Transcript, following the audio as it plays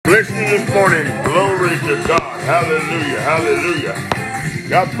bless you this morning. Glory to God. Hallelujah. Hallelujah.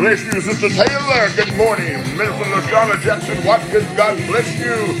 God bless you, Sister Taylor. Good morning. Minister LaShauna Jackson Watkins. God bless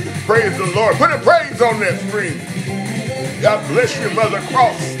you. Praise the Lord. Put a praise on that screen. God bless you, Mother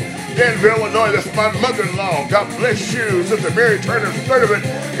Cross. Danville, Illinois, that's my mother-in-law. God bless you, Sister Mary Turner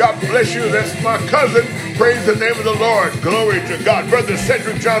Sturdivant. God bless you, that's my cousin. Praise the name of the Lord. Glory to God. Brother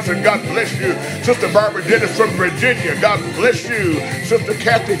Cedric Johnson, God bless you. Sister Barbara Dennis from Virginia, God bless you. Sister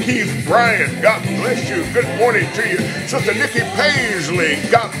Kathy Keys Bryan, God bless you. Good morning to you. Sister Nikki Paisley,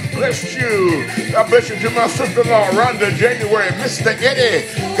 God bless you. God bless you to my sister-in-law, Rhonda January. Mr. Eddie,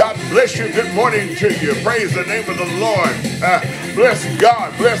 God bless you. Good morning to you. Praise the name of the Lord. Bless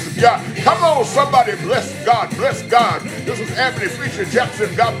God. Bless God. Come on, somebody. Bless God. Bless God. This is Anthony Felicia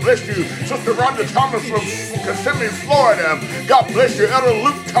Jackson. God bless you. Sister Rhonda Thomas from Kissimmee, Florida. God bless you. Elder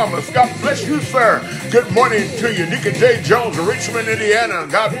Luke Thomas. God bless you, sir. Good morning to you. Deacon J. Jones, Richmond, Indiana.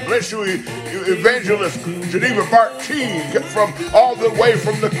 God bless you. Evangelist Geneva Barty from all the way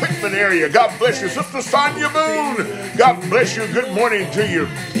from the Quickman area. God bless you. Sister Sonia Moon. God bless you. Good morning to you.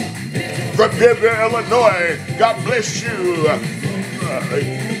 From Denver, Illinois. God bless you.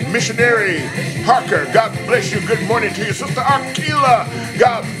 Missionary Parker, God bless you. Good morning to you. Sister Arkila,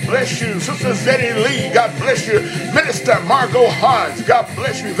 God bless you. Sister Zeddy Lee, God bless you. Minister Margot Hodge, God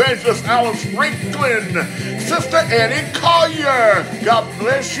bless you. Evangelist Alice Franklin. Sister Annie Collier, God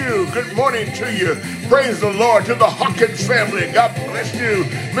bless you. Good morning to you. Praise the Lord. To the Hawkins family, God bless you.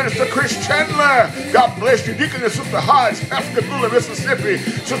 Minister Chris Chandler, God bless you. Deaconess Sister Hodge, Pascagoula, Mississippi.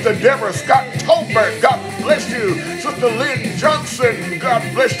 Sister Deborah Scott Tolbert, God bless you. Sister Lynn Johnson, God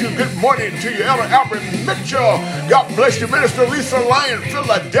bless you. Good morning to you. Elder Albert Mitchell, God bless you. Minister Lisa Lyon,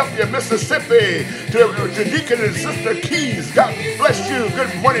 Philadelphia, Mississippi. To Deacon and Sister Keys, God bless you.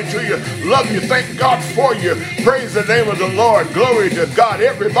 Good morning to you. Love you. Thank God for you. Praise the name of the Lord. Glory to God.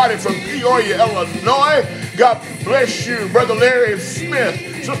 Everybody from Peoria, Illinois, God bless you. Brother Larry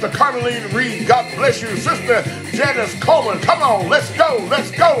Smith, Sister Carmeline Reed, God bless you. Sister Janice Coleman, come on, let's go,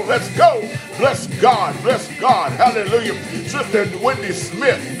 let's go, let's go. Bless God, bless God. Hallelujah. Sister Wendy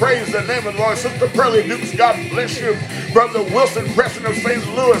Smith, praise the name of the Lord. Sister Pearlie Dukes, God bless you. Brother Wilson Preston of St.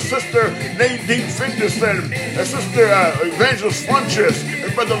 Louis, Sister Nadine Fenderson, Sister Evangelist Funches,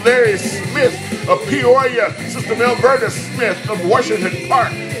 and Brother Larry Smith of Peoria, Sister Melberta Smith of Washington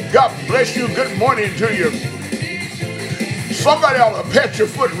Park. God bless you. Good morning to you. Somebody ought to pat your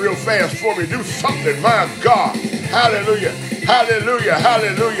foot real fast for me. Do something, my God. Hallelujah. Hallelujah.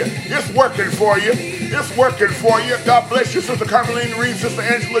 Hallelujah. It's working for you. It's working for you. God bless you, Sister Carmeline Reed, Sister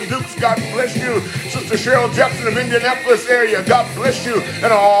Angela Dukes. God bless you. Sister Cheryl Jackson of Indianapolis area. God bless you.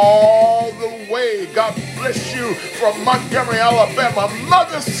 And all the way, God bless you from Montgomery, Alabama.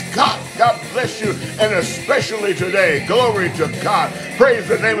 Mother Scott, God bless you. And especially today, glory to God. Praise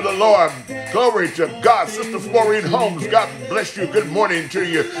the name of the Lord. Glory to God. Sister Florine Holmes, God bless you. Good morning to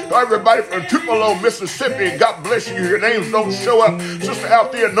you. Everybody from Tupelo, Mississippi, God bless you. Your names don't show up. Sister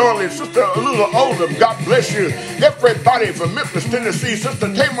Althea Norley, Sister Lula Oldham, God bless you. Everybody from Memphis, Tennessee,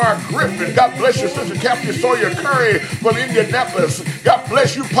 Sister Tamar Griffin, God bless you. Sister Kathy Sawyer Curry from Indianapolis, God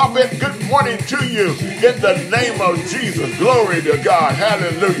bless you. Papa, good morning to you. In the name of Jesus, glory to God.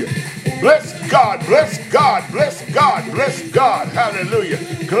 Hallelujah. Bless God, bless God, bless God, bless God. Hallelujah.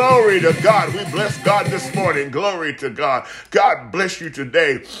 Glory to God. We bless God this morning. Glory to God. God bless you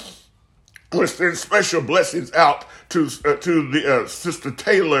today. We're sending special blessings out to the Sister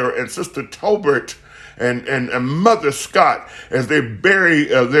Taylor and Sister Tolbert and Mother Scott as they bury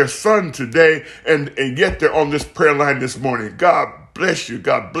their son today, and yet they're on this prayer line this morning. God bless you.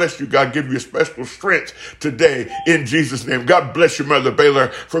 God bless you. God give you special strength today in Jesus' name. God bless you, Mother Baylor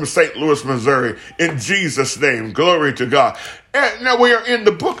from St. Louis, Missouri. In Jesus' name. Glory to God. And now we are in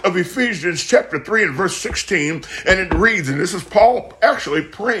the book of Ephesians chapter 3 and verse 16, and it reads, and this is Paul actually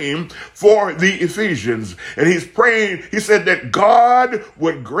praying for the Ephesians, and he's praying, he said that God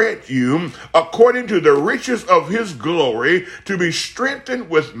would grant you, according to the riches of his glory, to be strengthened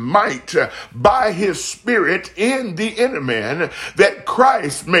with might by his Spirit in the inner man, that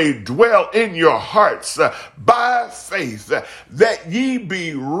Christ may dwell in your hearts by faith, that ye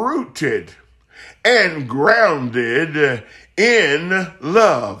be rooted and grounded in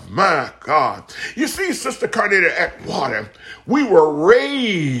love. My God. You see, Sister Carnita Atwater, we were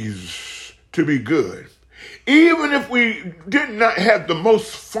raised to be good. Even if we did not have the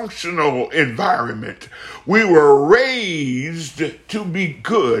most functional environment, we were raised to be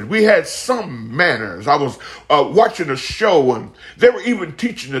good. We had some manners. I was watching a show, and they were even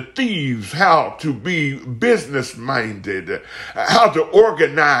teaching the thieves how to be business-minded, how to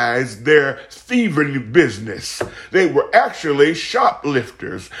organize their thieving business. They were actually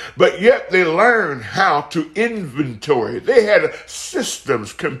shoplifters, but yet they learned how to inventory. They had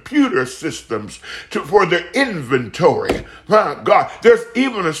systems, computer systems for their inventory. My God, there's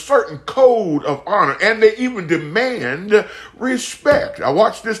even a certain code of honor, and they even demand respect. I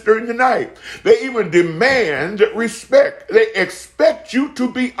watched this during the night. They even demand respect. They expect you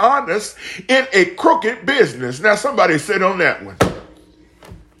to be honest in a crooked business. Now, somebody said on that one,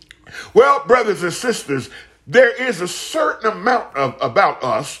 well, brothers and sisters, there is a certain amount about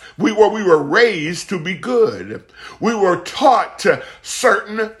us where we were raised to be good. We were taught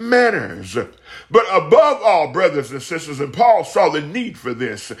certain manners. But above all, brothers and sisters, and Paul saw the need for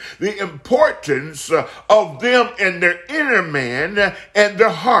this, the importance of them and their inner man and their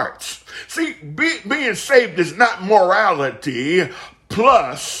hearts. See, being saved is not morality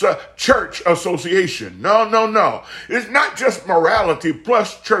plus church association. No. It's not just morality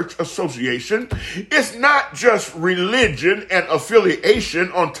plus church association. It's not just religion and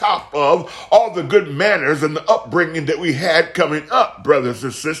affiliation on top of all the good manners and the upbringing that we had coming up, brothers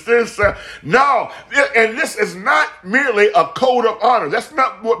and sisters. No, and this is not merely a code of honor. That's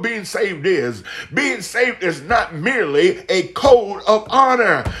not what being saved is. Being saved is not merely a code of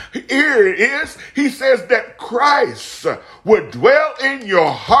honor. Here it is. He says that Christ would dwell in your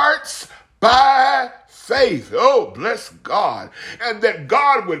hearts by faith. Oh, bless God. And that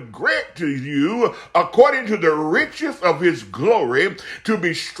God would grant to you, according to the riches of his glory, to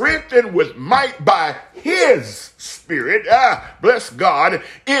be strengthened with might by his Spirit, bless God,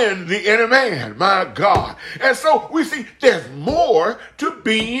 in the inner man, my God. And so we see there's more to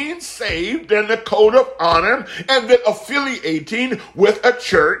being saved than the code of honor and than affiliating with a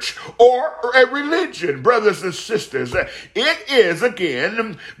church or a religion, brothers and sisters. It is,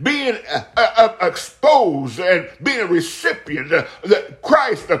 again, being exposed and being a recipient that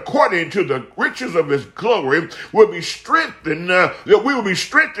Christ, according to the riches of his glory, will be strengthened, that we will be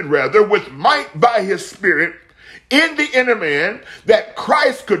strengthened, rather, with might by his Spirit, in the inner man, that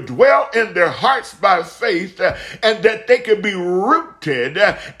Christ could dwell in their hearts by faith, and that they could be rooted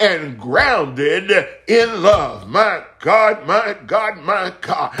and grounded in love. My God, my God, my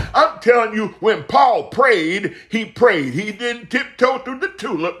God. I'm telling you, when Paul prayed, he prayed. He didn't tiptoe through the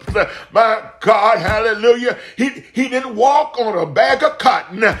tulips. My God, hallelujah. He didn't walk on a bag of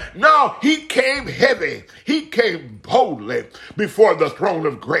cotton. No, he came heavy. He came boldly before the throne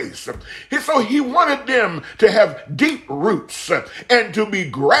of grace. And so he wanted them to have deep roots and to be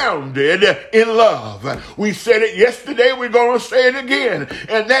grounded in love. We said it yesterday. We're going to say it again.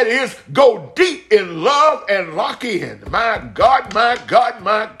 And that is, go deep in love and lock in. My God, my God,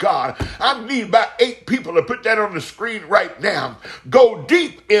 my God. I need about 8 people to put that on the screen right now. Go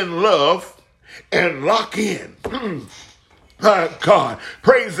deep in love and lock in. My God,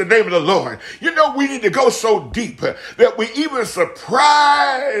 praise the name of the Lord. You know, we need to go so deep that we even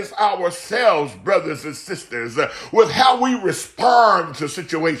surprise ourselves, brothers and sisters, with how we respond to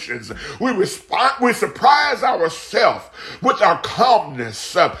situations. We surprise ourselves with our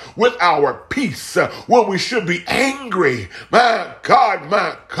calmness, with our peace, when we should be angry. My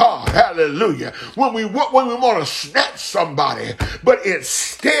God, hallelujah. When we want to snatch somebody, but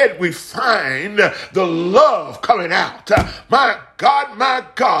instead we find the love coming out. My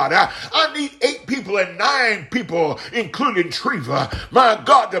God, I need 8 people and 9 people, including Treva, my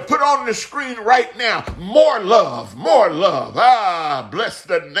God, to put on the screen right now. More love. Bless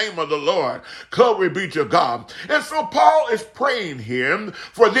the name of the Lord. Glory be to God. And so Paul is praying here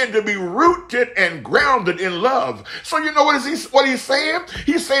for them to be rooted and grounded in love. So you know what he's saying?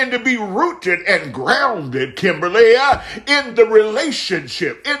 He's saying to be rooted and grounded, Kimberly, in the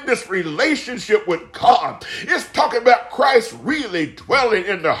relationship, in this relationship with God. It's talking about Christ really dwelling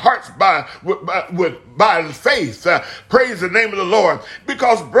in the hearts by faith. Praise the name of the Lord.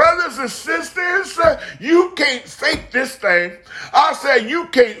 Because brothers and sisters, you can't fake this thing. I say you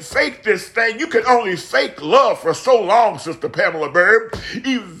can't fake this thing. You can only fake love for so long, Sister Pamela Bird.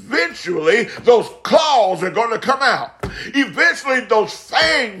 Eventually, those claws are going to come out. Eventually, those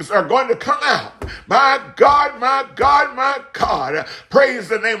fangs are going to come out. My God, my God, my God. Praise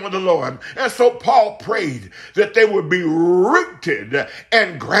the name of the Lord. And so Paul prayed that they would be rooted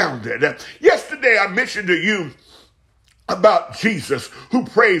and grounded. Yesterday, I mentioned to you about Jesus, who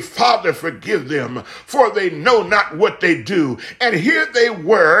prayed, Father, forgive them, for they know not what they do. And here they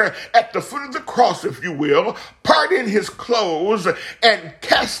were at the foot of the cross, if you will, parting his clothes and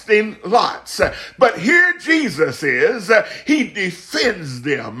casting lots. But here Jesus is, he defends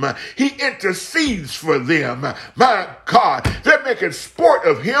them. He intercedes for them. My God, they're making sport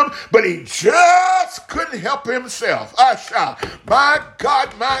of him, but he just couldn't help himself. My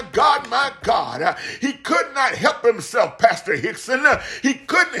God, my God, my God. He could not help himself, Pastor Hickson. He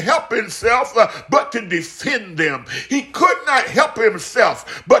couldn't help himself but to defend them. He could not help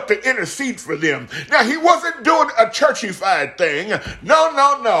himself but to intercede for them. Now, he wasn't doing a churchified thing. No.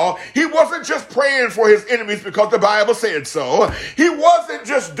 He wasn't just praying for his enemies because the Bible said so. He wasn't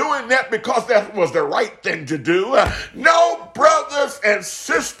just doing that because that was the right thing to do. No, brothers and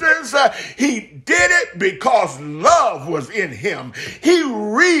sisters, he did it because love was in him. He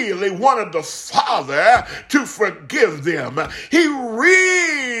really wanted the Father to forgive them. He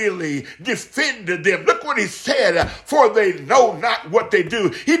really defended them. Look what he said, for they know not what they do.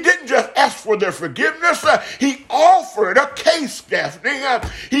 He didn't just ask for their forgiveness. He offered a case, Daphne.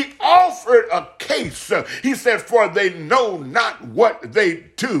 He offered a case. He said, for they know not what they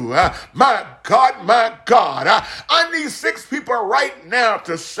do. My God, my God. I need 6 people right now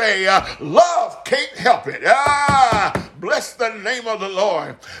to say, love can't help it. Bless the name of the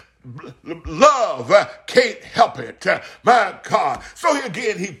Lord. Love can't help it. My God. So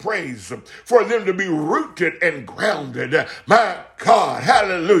again, he prays for them to be rooted and grounded. My God.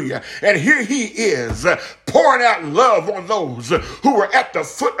 Hallelujah. And here he is pouring out love on those who were at the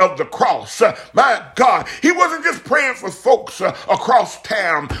foot of the cross. My God. He wasn't just praying for folks across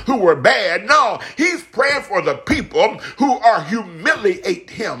town who were bad. No, he's praying for the people who are humiliating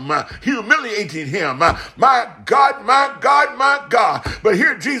him. My God, my God, my God. But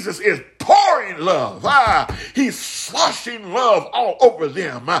here Jesus is pouring love. He's sloshing love all over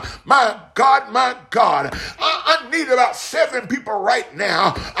them. My God, my God. I need about 7 people right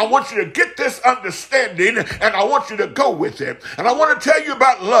now. I want you to get this understanding and I want you to go with it. And I want to tell you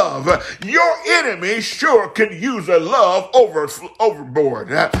about love. Your enemy sure could use a love overboard.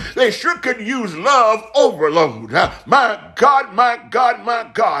 They sure could use love overload. My God, my God, my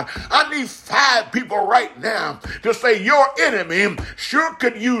God. I need 5 people right now to say your enemy sure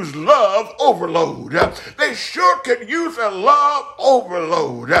could use love overload. They sure could use a love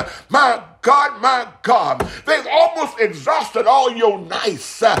overload. My God, my God. They've almost exhausted all your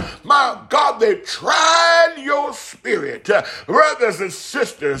nice. My God, they've tried your spirit. Brothers and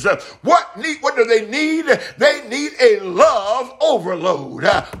sisters, what do they need? They need a love overload.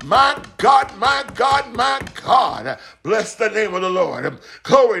 My God, my God, my God. Bless the name of the Lord.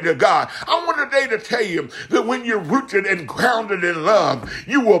 Glory to God. I want today to tell you that when you're rooted and grounded in love,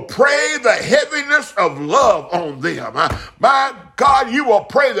 you will pray the heaviness of love on them. My God, you will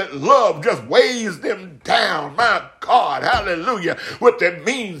pray that love just weighs them down. My God, hallelujah, with their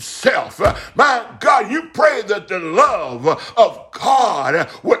mean self. My God, you pray that the love of God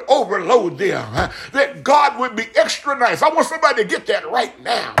would overload them, that God would be extra nice. I want somebody to get that right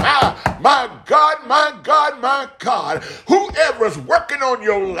now. My God, my God, my God. Whoever's working on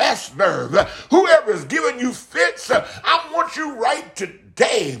your last nerve, whoever's giving you fits, I want you right today.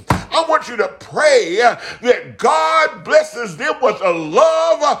 I want you to pray that God blesses them with a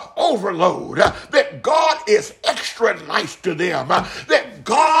love overload, that God is extra nice to them, that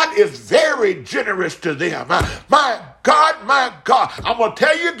God is very generous to them. My God, my God, I'm going to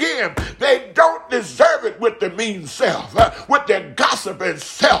tell you again, they don't deserve it with their mean self, with their gossiping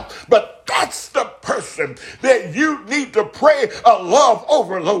self, but that's the person that you need to pray a love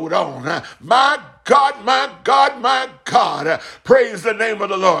overload on. My God, my God, my God. Praise the name of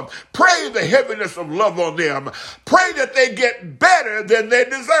the Lord. Pray the heaviness of love on them. Pray that they get better than they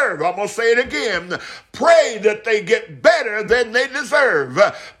deserve. I'm going to say it again. Pray that they get better than they deserve.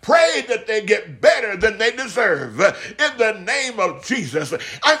 Pray that they get better than they deserve. In the name of Jesus. In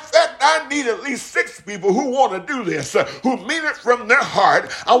fact, I need at least 6 people who want to do this, who mean it from their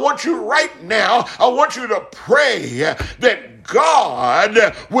heart. I want you right now, I want you to pray that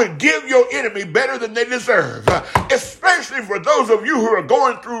God would give your enemy better than they deserve, especially for those of you who are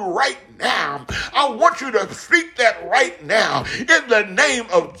going through right now. I want you to speak that right now in the name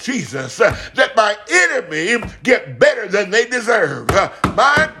of Jesus, that my enemy get better than they deserve.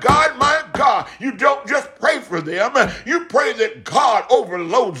 My God, you don't just pray for them. You pray that God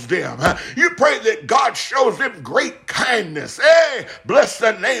overloads them. You pray that God shows them great kindness. Hey, bless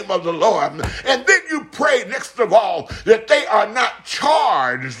the name of the Lord. And then you pray, next of all, that they are not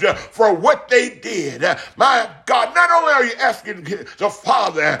charged for what they did. My God, not only are you asking the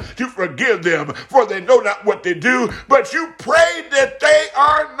Father to forgive forgive them, for they know not what they do. But you pray that they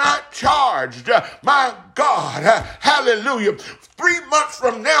are not charged. My God, hallelujah. 3 months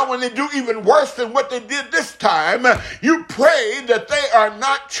from now, when they do even worse than what they did this time, you pray that they are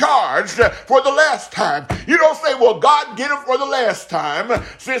not charged for the last time. You don't say, well, God, get them for the last time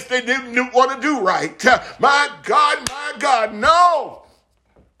since they didn't want to do right. My God, no.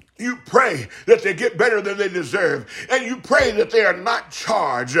 You pray that they get better than they deserve. And you pray that they are not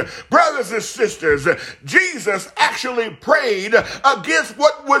charged. Brothers and sisters, Jesus actually prayed against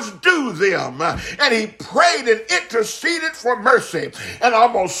what was due them. And he prayed and interceded for mercy. And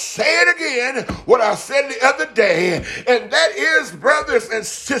I'm going to say it again, what I said the other day. And that is, brothers and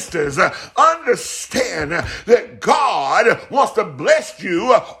sisters, understand that God wants to bless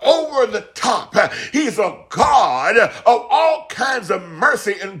you over the top. He's a God of all kinds of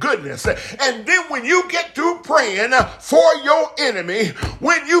mercy and goodness. And then when you get through praying for your enemy,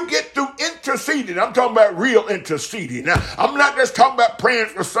 when you get through interceding, I'm talking about real interceding. I'm not just talking about praying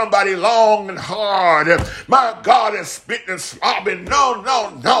for somebody long and hard. My God, is spitting and slobbing.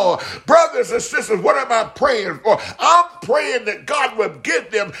 No. Brothers and sisters, what am I praying for? I'm praying that God will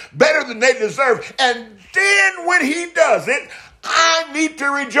give them better than they deserve. And then when he does it, I need to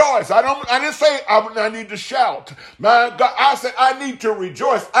rejoice. I didn't say I need to shout. My God, I said I need to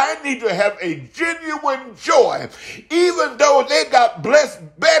rejoice. I need to have a genuine joy. Even though they got blessed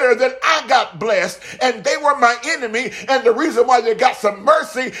better than I got blessed, and they were my enemy, and the reason why they got some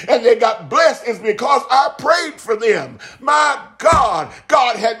mercy and they got blessed is because I prayed for them. My God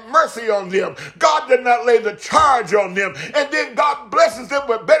had mercy on them. God did not lay the charge on them. And then God blesses them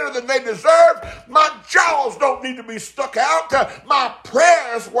with better than they deserve. My jaws don't need to be stuck out. My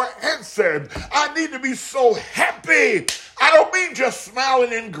prayers were answered. I need to be so happy. I don't mean just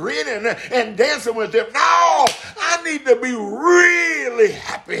smiling and grinning and dancing with them. No, I need to be really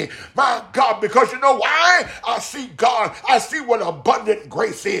happy. My God, because you know why? I see God. I see what abundant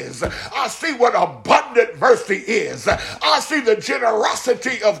grace is. I see what abundant mercy is. I see the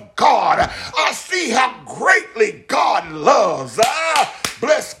generosity of God. I see how greatly God loves.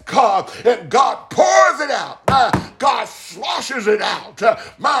 Bless God. And God pours it out. God sloshes it out.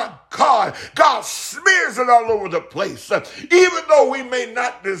 My God smears it all over the place. Even though we may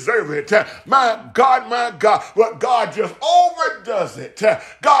not deserve it. My God. But God just overdoes it.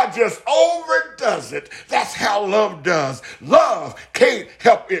 God just overdoes it. That's how love does. Love can't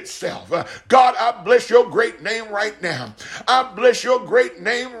help itself. God, I bless your great name right now. I bless your great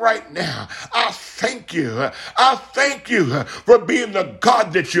name right now. I thank you. I thank you for being the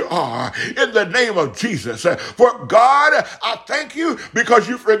God that you are in the name of Jesus. For God, I thank you because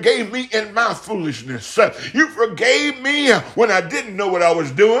you forgave me in my foolishness. You forgave me when I didn't know what I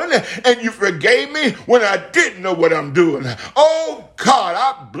was doing, and you forgave me when I didn't know what I'm doing. Oh God,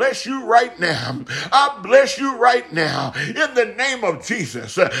 I bless you right now. I bless you right now in the name of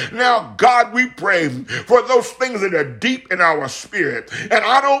Jesus. Now, God, we pray for those things that are deep in our spirit. And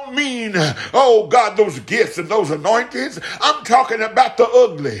I don't mean, oh God, those gifts and those anointings. I'm talking about the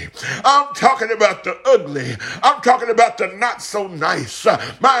ugly. I'm talking about the ugly. I'm talking about the not so nice.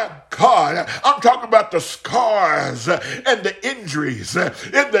 My God, I'm talking about the scars and the injuries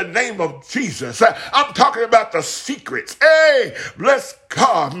in the name of Jesus. I'm talking about the secrets. Hey, bless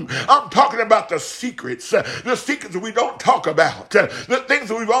God. I'm talking about the secrets that we don't talk about, the things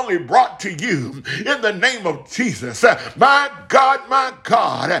that we've only brought to you in the name of Jesus. My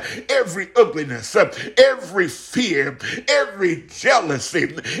God, every ugliness, every fear, every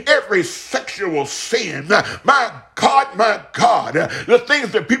jealousy, every sexual sin, my God, the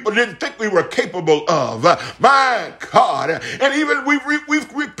things that people didn't think we were capable of, my God, and even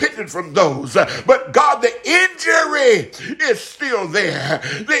we've repented from those, but God, the injury is still there.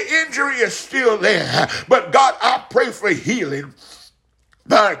 The injury is still there, but God, I pray for healing.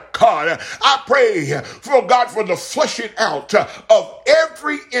 My God, I pray for God for the flushing out of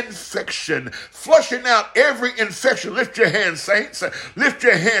every infection. Flushing out every infection. Lift your hands, saints. Lift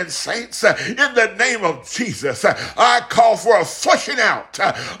your hands, saints. In the name of Jesus, I call for a flushing out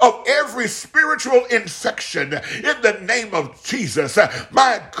of every spiritual infection. In the name of Jesus,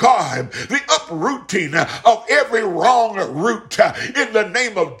 my God, the uprooting of every wrong root. In the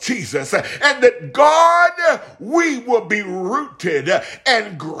name of Jesus, and that God, we will be rooted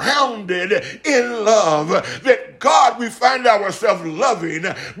and grounded in love. That God, we find ourselves loving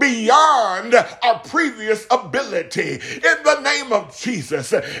beyond our previous ability in the name of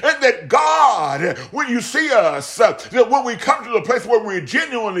Jesus. And that God, when you see us, that when we come to the place where we're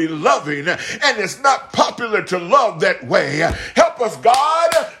genuinely loving and it's not popular to love that way, help Help us,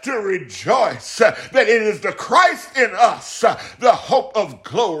 God, to rejoice that it is the Christ in us, the hope of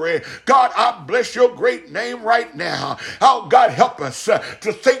glory. God, I bless your great name right now. Oh, God, help us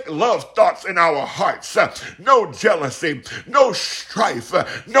to think love thoughts in our hearts. No jealousy, no strife,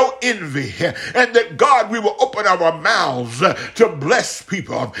 no envy. And that, God, we will open our mouths to bless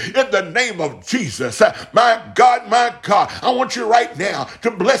people in the name of Jesus. My God, I want you right now to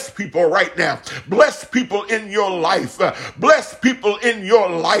bless people right now. Bless people in your life. Bless people in your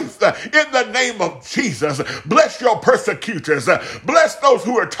life in the name of Jesus. Bless your persecutors. Bless those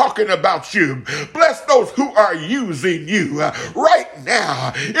who are talking about you. Bless those who are using you right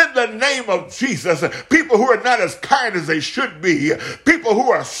now in the name of Jesus. People who are not as kind as they should be. People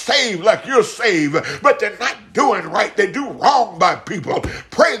who are saved like you're saved, but they're not doing right. They do wrong by people.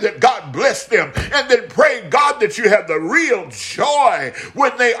 Pray that God bless them, and then pray, God, that you have the real joy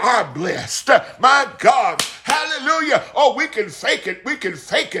when they are blessed. My God, hallelujah. Oh, we can fake it. We can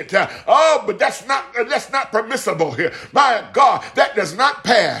fake it. But that's not permissible here. My God, that does not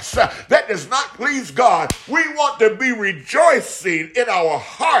pass. That does not please God. We want to be rejoicing in our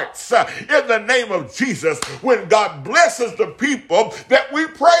hearts in the name of Jesus when God blesses the people that we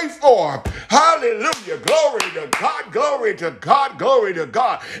pray for. Hallelujah. Glory to God. Glory to God. Glory to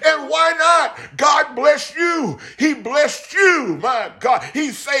God. And why not? God bless you. He blessed you. My God.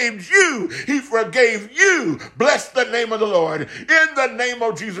 He saved you. He forgave you. Bless the name of the Lord. In the name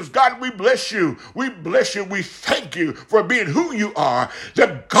of Jesus. God, we bless you. We bless you. We thank you for being who you are,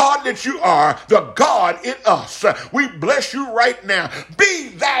 the God that you are, the God in us. We bless you right now. Be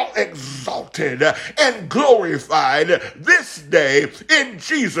thou exalted and glorified this day in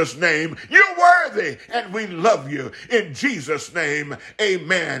Jesus' name. You're worthy and we love you. In Jesus' name,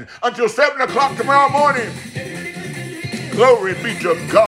 amen. Until 7 o'clock tomorrow morning, glory be to God.